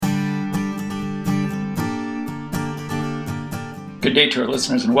Good day to our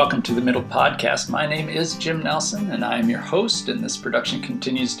listeners and welcome to the Middle Podcast. My name is Jim Nelson and I am your host, and this production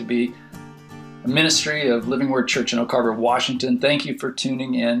continues to be a ministry of Living Word Church in Oak Harbor, Washington. Thank you for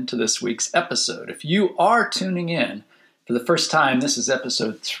tuning in to this week's episode. If you are tuning in for the first time, this is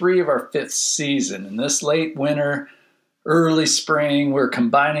episode 3 of our 5th season. In this late winter, early spring, we're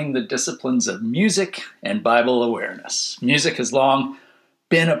combining the disciplines of music and Bible awareness. Music has long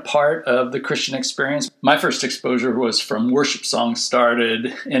been a part of the Christian experience. My first exposure was from worship songs, started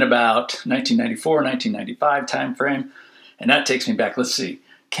in about 1994, 1995 timeframe. And that takes me back. Let's see.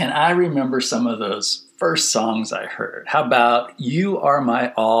 Can I remember some of those first songs I heard? How about You Are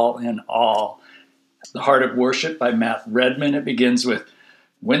My All in All? The Heart of Worship by Matt Redman. It begins with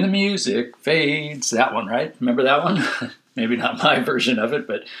When the Music Fades. That one, right? Remember that one? Maybe not my version of it,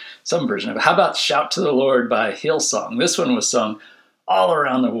 but some version of it. How about Shout to the Lord by Hillsong? This one was sung all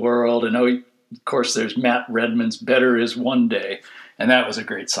around the world. And of course, there's Matt Redman's Better Is One Day. And that was a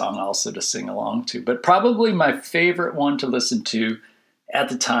great song also to sing along to. But probably my favorite one to listen to at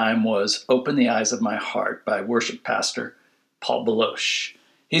the time was Open the Eyes of My Heart by worship pastor Paul Baloche.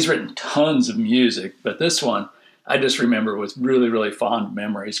 He's written tons of music, but this one I just remember with really, really fond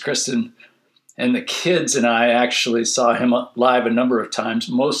memories. Kristen and the kids and I actually saw him live a number of times,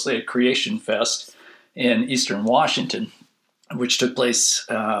 mostly at Creation Fest in Eastern Washington, which took place,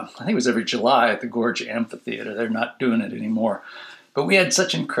 I think it was every July at the Gorge Amphitheater. They're not doing it anymore. But we had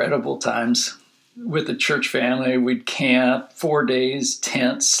such incredible times with the church family. We'd camp 4 days,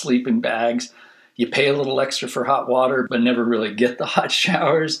 tents, sleeping bags. You pay a little extra for hot water, but never really get the hot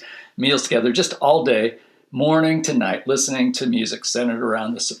showers, meals together, just all day, morning to night, listening to music centered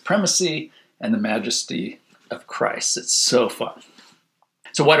around the supremacy and the majesty of Christ. It's so fun.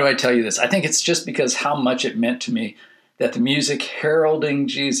 So why do I tell you this? I think it's just because how much it meant to me that the music heralding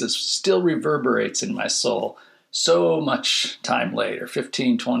Jesus still reverberates in my soul so much time later,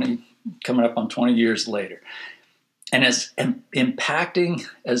 15, 20, coming up on 20 years later. And as impacting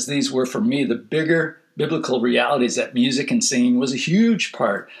as these were for me, the bigger biblical realities that music and singing was a huge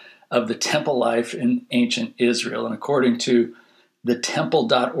part of the temple life in ancient Israel. And according to the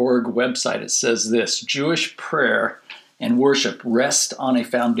temple.org website, it says this: Jewish prayer and worship rest on a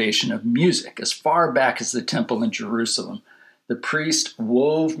foundation of music. As far back as the temple in Jerusalem, the priest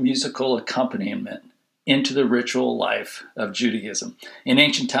wove musical accompaniment into the ritual life of Judaism. In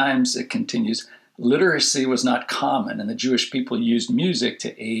ancient times, it continues, literacy was not common, and the Jewish people used music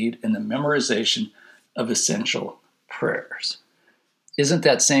to aid in the memorization of essential prayers. Isn't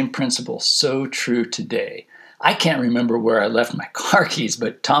that same principle so true today? I can't remember where I left my car keys,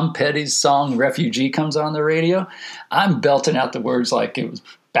 but Tom Petty's song Refugee comes on the radio. I'm belting out the words like it was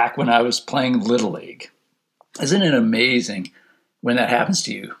back when I was playing Little League. Isn't it amazing when that happens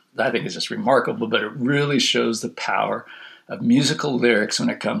to you? I think it's just remarkable, but it really shows the power of musical lyrics when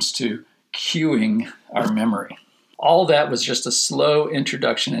it comes to cueing our memory. All that was just a slow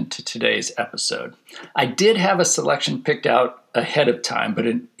introduction into today's episode. I did have a selection picked out ahead of time, but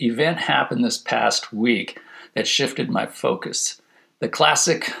an event happened this past week that shifted my focus. The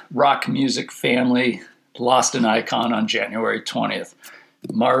classic rock music family lost an icon on January 20th.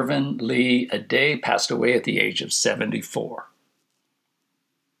 Marvin Lee Aday passed away at the age of 74.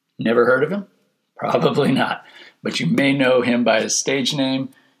 Never heard of him? Probably not. But you may know him by his stage name,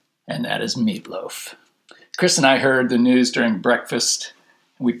 and that is Meat Loaf. Chris and I heard the news during breakfast.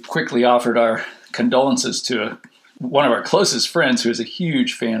 We quickly offered our condolences to one of our closest friends who is a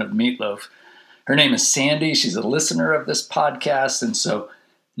huge fan of Meat Loaf. Her name is Sandy. She's a listener of this podcast, and so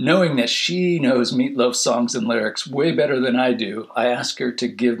knowing that she knows Meat Loaf songs and lyrics way better than I do, I asked her to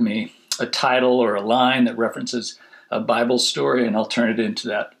give me a title or a line that references a Bible story, and I'll turn it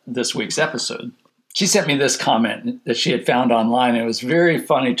into this week's episode. She sent me this comment that she had found online. It was very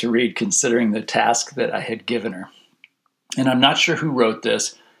funny to read considering the task that I had given her. And I'm not sure who wrote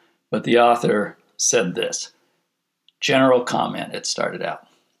this, but the author said this. General comment, it started out.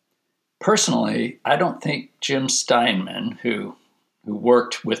 Personally, I don't think Jim Steinman, who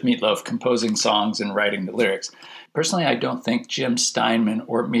worked with Meat Loaf composing songs and writing the lyrics, personally, I don't think Jim Steinman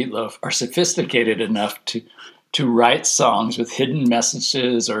or Meat Loaf are sophisticated enough to write songs with hidden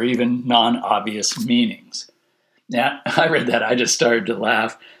messages or even non-obvious meanings. Now, I read that, I just started to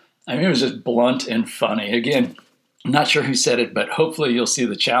laugh. I mean, it was just blunt and funny. Again, I'm not sure who said it, but hopefully you'll see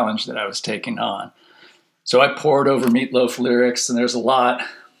the challenge that I was taking on. So I poured over Meat Loaf lyrics, and there's a lot,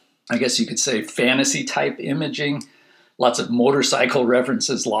 I guess you could say, fantasy-type imaging, lots of motorcycle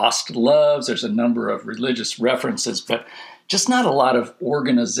references, lost loves. There's a number of religious references, but just not a lot of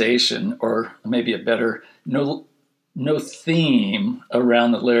organization, or maybe a better, no theme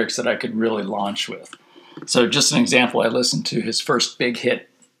around the lyrics that I could really launch with. So just an example, I listened to his first big hit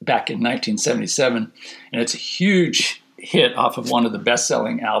back in 1977, and it's a huge hit off of one of the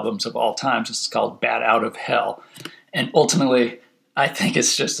best-selling albums of all times. It's called Bat Out of Hell. And ultimately, I think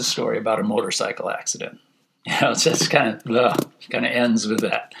it's just a story about a motorcycle accident. It's just kind of ends with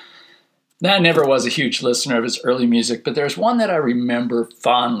that. Now, I never was a huge listener of his early music, but there's one that I remember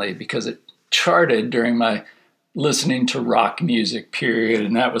fondly because it charted during my listening to rock music period,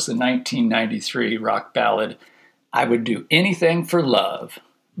 and that was the 1993 rock ballad, I Would Do Anything for Love,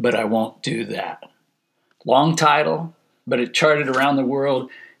 But I Won't Do That. Long title, but it charted around the world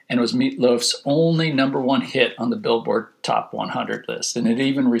and was Meat Loaf's only #1 hit on the Billboard Top 100 list, and it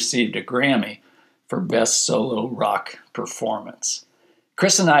even received a Grammy for Best Solo Rock Performance.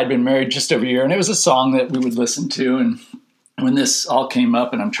 Chris and I had been married just over a year, and it was a song that we would listen to, and when this all came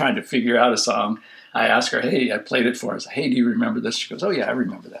up and I'm trying to figure out a song, I asked her, hey, I played it for her. I said, hey, do you remember this? She goes, oh yeah, I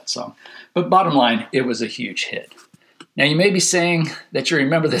remember that song. But bottom line, it was a huge hit. Now you may be saying that you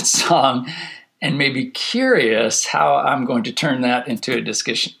remember that song and may be curious how I'm going to turn that into a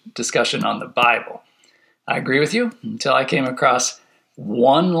discussion on the Bible. I agree with you until I came across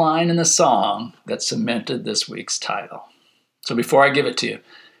one line in the song that cemented this week's title. So before I give it to you,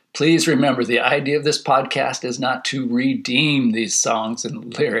 please remember the idea of this podcast is not to redeem these songs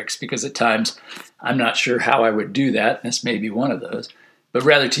and lyrics, because at times I'm not sure how I would do that. This may be one of those, but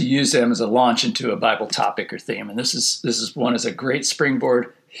rather to use them as a launch into a Bible topic or theme. And this is one as a great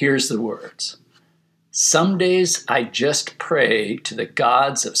springboard. Here's the words. Some days I just pray to the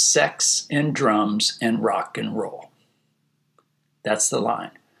gods of sex and drums and rock and roll. That's the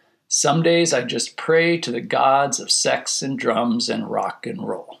line. Some days I just pray to the gods of sex and drums and rock and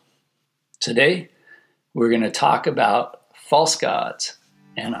roll. Today, we're going to talk about false gods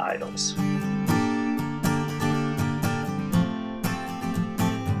and idols.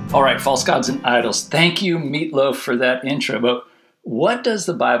 All right, false gods and idols. Thank you, Meat Loaf, for that intro. But what does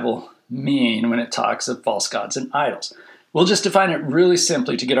the Bible mean when it talks of false gods and idols? We'll just define it really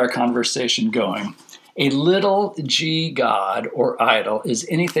simply to get our conversation going. A little g god or idol is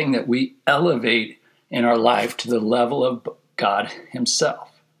anything that we elevate in our life to the level of God himself.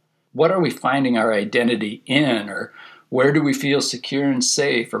 What are we finding our identity in, or where do we feel secure and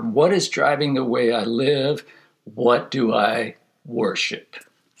safe, or what is driving the way I live? What do I worship?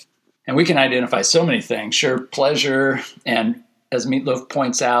 And we can identify so many things, sure, pleasure, and as Meat Loaf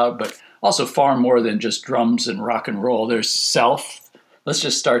points out, but also far more than just drums and rock and roll. There's self. Let's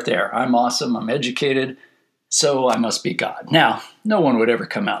just start there. I'm awesome, I'm educated, so I must be God. Now, no one would ever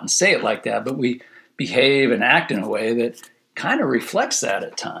come out and say it like that, but we behave and act in a way that kind of reflects that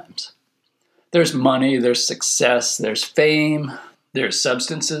at times. There's money, there's success, there's fame, there's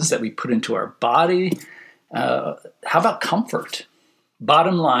substances that we put into our body. How about comfort?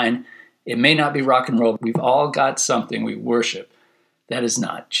 Bottom line, it may not be rock and roll. We've all got something we worship that is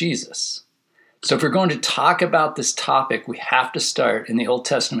not Jesus. So if we're going to talk about this topic, we have to start in the Old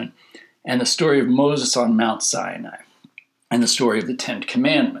Testament and the story of Moses on Mount Sinai and the story of the Ten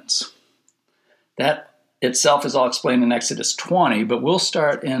Commandments. That itself is all explained in Exodus 20, but we'll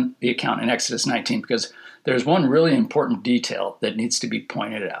start in the account in Exodus 19 because there's one really important detail that needs to be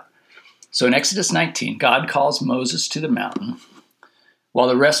pointed out. So in Exodus 19, God calls Moses to the mountain while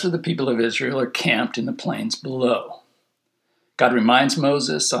the rest of the people of Israel are camped in the plains below. God reminds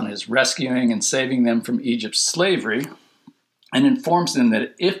Moses on his rescuing and saving them from Egypt's slavery and informs them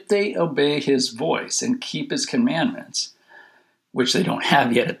that if they obey his voice and keep his commandments, which they don't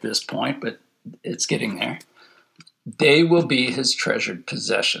have yet at this point, but it's getting there, they will be his treasured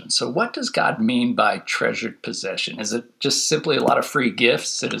possession. So what does God mean by treasured possession? Is it just simply a lot of free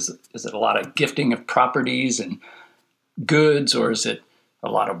gifts? Is it a lot of gifting of properties and goods, or is it a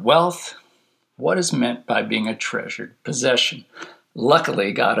lot of wealth? What is meant by being a treasured possession?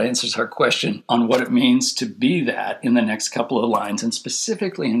 Luckily, God answers our question on what it means to be that in the next couple of lines, and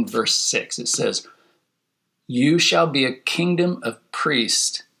specifically in verse 6, it says, "You shall be a kingdom of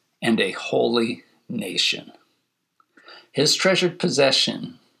priests and a holy nation." His treasured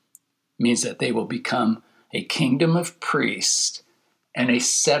possession means that they will become a kingdom of priests and a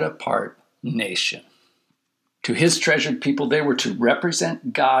set-apart nation. To his treasured people, they were to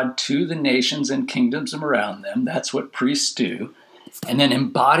represent God to the nations and kingdoms around them. That's what priests do. And then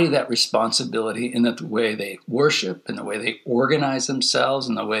embody that responsibility in the way they worship, in the way they organize themselves,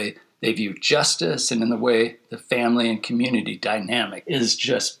 in the way they view justice, and in the way the family and community dynamic is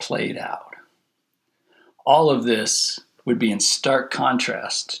just played out. All of this would be in stark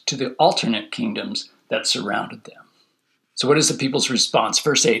contrast to the alternate kingdoms that surrounded them. So what is the people's response?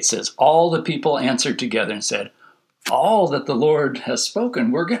 Verse 8 says, all the people answered together and said, all that the Lord has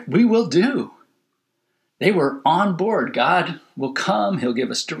spoken, we will do. They were on board. God will come. He'll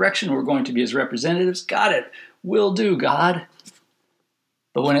give us direction. We're going to be his representatives. Got it. Will do, God.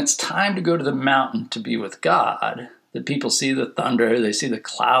 But when it's time to go to the mountain to be with God, the people see the thunder, they see the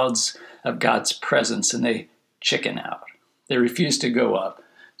clouds of God's presence, and they chicken out. They refuse to go up.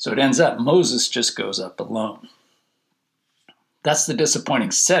 So it ends up Moses just goes up alone. That's the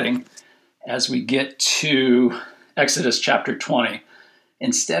disappointing setting as we get to Exodus chapter 20.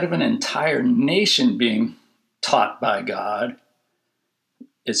 Instead of an entire nation being taught by God,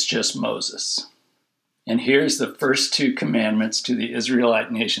 it's just Moses. And here's the first two commandments to the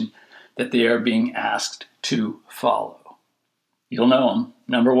Israelite nation that they are being asked to follow. You'll know them.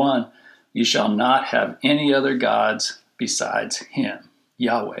 Number 1, you shall not have any other gods besides him,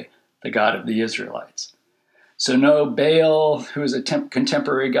 Yahweh, the God of the Israelites. So no Baal, who is a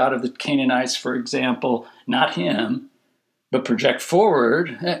contemporary god of the Canaanites, for example, not him. But project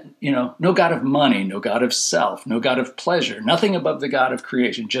forward, no God of money, no God of self, no God of pleasure, nothing above the God of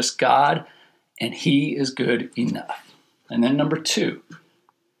creation, just God, and he is good enough. And then number 2,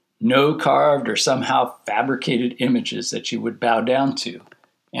 no carved or somehow fabricated images that you would bow down to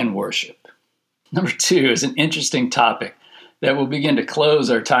and worship. Number 2 is an interesting topic that we'll begin to close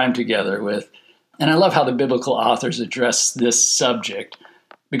our time together with. And I love how the biblical authors address this subject,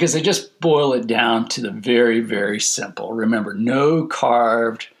 because they just boil it down to the very, very simple. Remember, no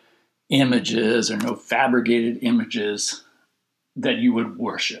carved images or no fabricated images that you would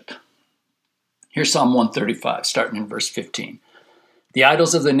worship. Here's Psalm 135, starting in verse 15. The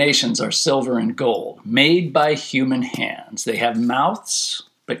idols of the nations are silver and gold, made by human hands. They have mouths,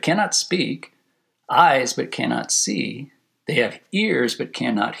 but cannot speak, eyes, but cannot see. They have ears, but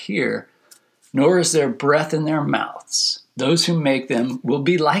cannot hear, nor is there breath in their mouths. Those who make them will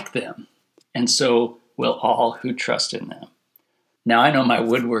be like them, and so will all who trust in them. Now, I know my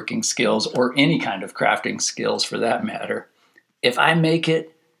woodworking skills, or any kind of crafting skills for that matter. If I make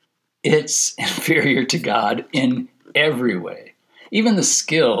it, it's inferior to God in every way. Even the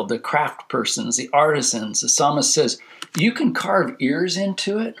skilled, the craft persons, the artisans, the psalmist says, you can carve ears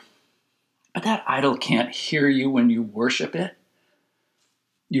into it, but that idol can't hear you when you worship it.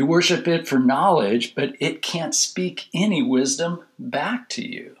 You worship it for knowledge, but it can't speak any wisdom back to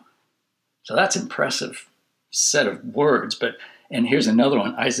you. So that's an impressive set of words. And here's another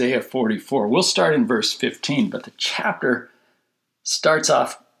one, Isaiah 44. We'll start in verse 15, but the chapter starts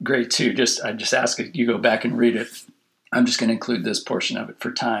off great too. I just ask that you go back and read it. I'm just going to include this portion of it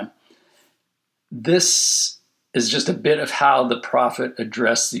for time. This is just a bit of how the prophet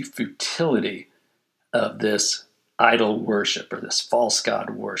addressed the futility of this idol worship, or this false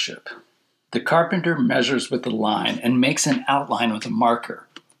god worship. The carpenter measures with the line and makes an outline with a marker.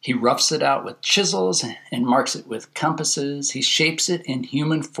 He roughs it out with chisels and marks it with compasses. He shapes it in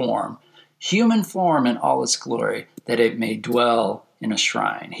human form in all its glory, that it may dwell in a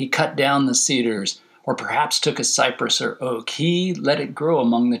shrine. He cut down the cedars, or perhaps took a cypress or oak. He let it grow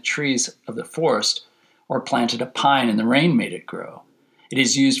among the trees of the forest, or planted a pine, and the rain made it grow. It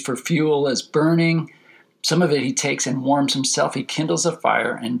is used for fuel as burning. Some of it he takes and warms himself. He kindles a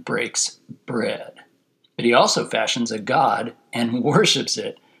fire and breaks bread. But he also fashions a god and worships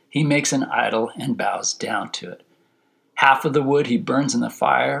it. He makes an idol and bows down to it. Half of the wood he burns in the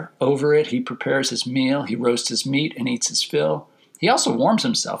fire. Over it he prepares his meal. He roasts his meat and eats his fill. He also warms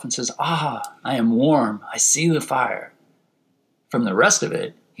himself and says, I am warm. I see the fire. From the rest of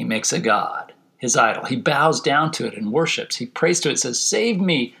it, he makes a god, his idol. He bows down to it and worships. He prays to it, says, save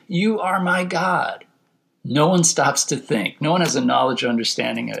me. You are my God. No one stops to think. No one has a knowledge or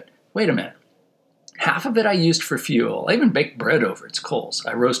understanding of it. Wait a minute. Half of it I used for fuel. I even baked bread over its coals.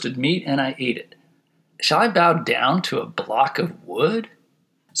 I roasted meat and I ate it. Shall I bow down to a block of wood?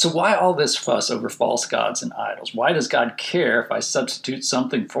 So why all this fuss over false gods and idols? Why does God care if I substitute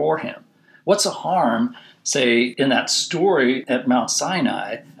something for him? What's the harm, say, in that story at Mount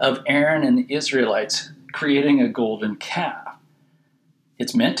Sinai of Aaron and the Israelites creating a golden calf?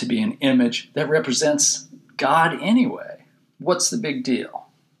 It's meant to be an image that represents God anyway. What's the big deal?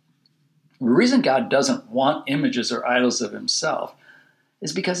 The reason God doesn't want images or idols of himself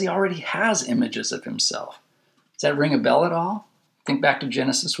is because he already has images of himself. Does that ring a bell at all? Think back to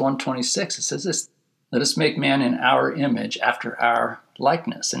Genesis 1:26. It says this, let us make man in our image after our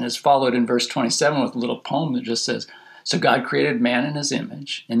likeness. And is followed in verse 27 with a little poem that just says, so God created man in his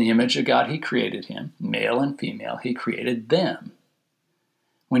image. In the image of God he created him. Male and female he created them.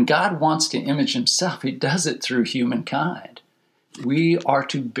 When God wants to image himself, he does it through humankind. We are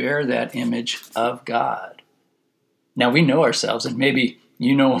to bear that image of God. Now we know ourselves, and maybe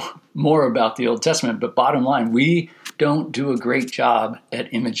you know more about the Old Testament, but bottom line, we don't do a great job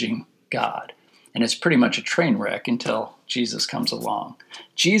at imaging God. And it's pretty much a train wreck until Jesus comes along.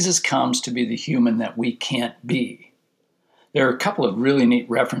 Jesus comes to be the human that we can't be. There are a couple of really neat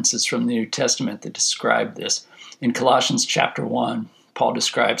references from the New Testament that describe this. In Colossians chapter 1, Paul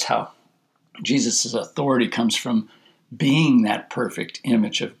describes how Jesus' authority comes from being that perfect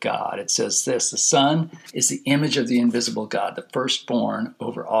image of God. It says this, the Son is the image of the invisible God, the firstborn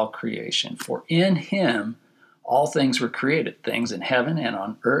over all creation. For in him all things were created, things in heaven and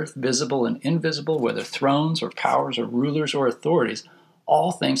on earth, visible and invisible, whether thrones or powers or rulers or authorities.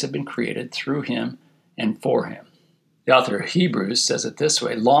 All things have been created through him and for him. The author of Hebrews says it this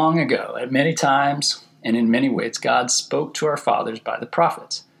way, long ago, at many times and in many ways, God spoke to our fathers by the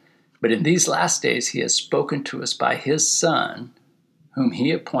prophets. But in these last days, he has spoken to us by his Son, whom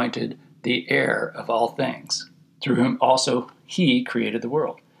he appointed the heir of all things, through whom also he created the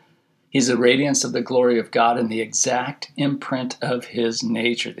world. He's the radiance of the glory of God and the exact imprint of his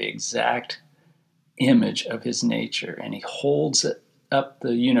nature, the exact image of his nature. And he holds up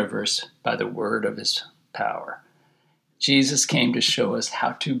the universe by the word of his power. Jesus came to show us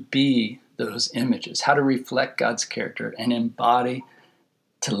how to be those images, how to reflect God's character and embody,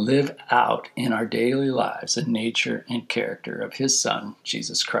 to live out in our daily lives the nature and character of his Son,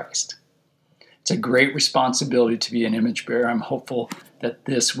 Jesus Christ. It's a great responsibility to be an image bearer. I'm hopeful that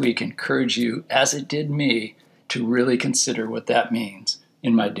this week encouraged you, as it did me, to really consider what that means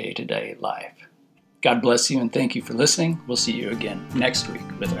in my day-to-day life. God bless you and thank you for listening. We'll see you again next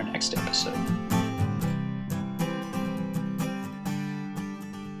week with our next episode.